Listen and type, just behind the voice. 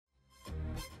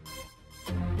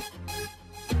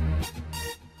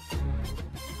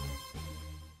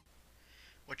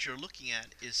What you're looking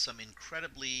at is some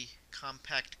incredibly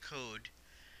compact code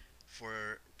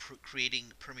for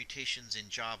creating permutations in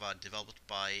Java developed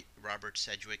by Robert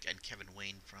Sedgwick and Kevin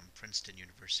Wayne from Princeton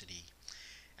University.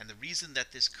 And the reason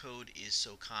that this code is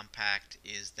so compact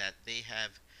is that they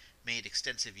have made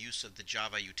extensive use of the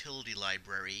Java utility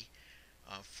library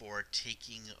for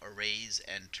taking arrays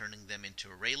and turning them into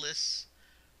array lists,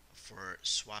 for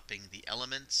swapping the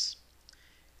elements,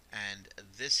 and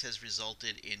this has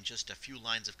resulted in just a few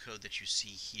lines of code that you see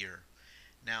here.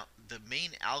 Now, the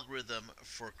main algorithm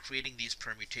for creating these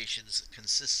permutations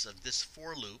consists of this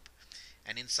for loop,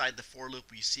 and inside the for loop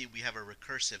you see we have a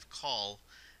recursive call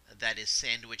that is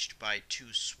sandwiched by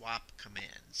two swap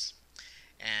commands.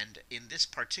 And in this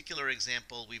particular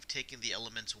example, we've taken the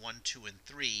elements 1, 2, and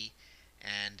 3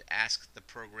 and asked the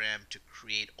program to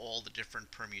create all the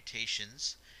different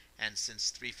permutations. And since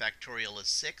 3 factorial is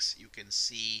 6, you can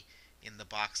see in the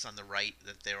box on the right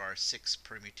that there are 6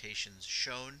 permutations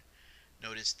shown.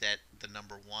 Notice that the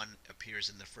number 1 appears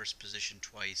in the first position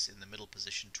twice, in the middle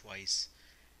position twice,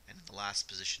 and in the last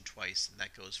position twice, and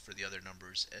that goes for the other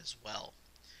numbers as well.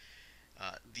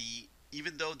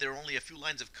 Even though there are only a few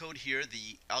lines of code here,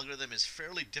 the algorithm is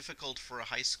fairly difficult for a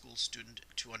high school student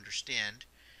to understand.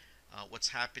 What's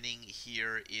happening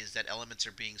here is that elements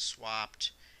are being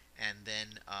swapped, and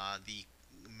then the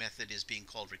method is being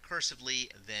called recursively,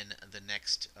 then the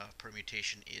next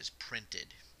permutation is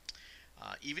printed.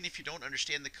 Even if you don't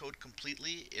understand the code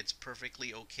completely, it's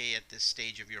perfectly okay at this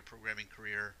stage of your programming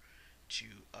career to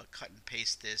cut and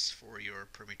paste this for your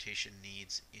permutation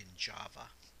needs in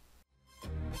Java.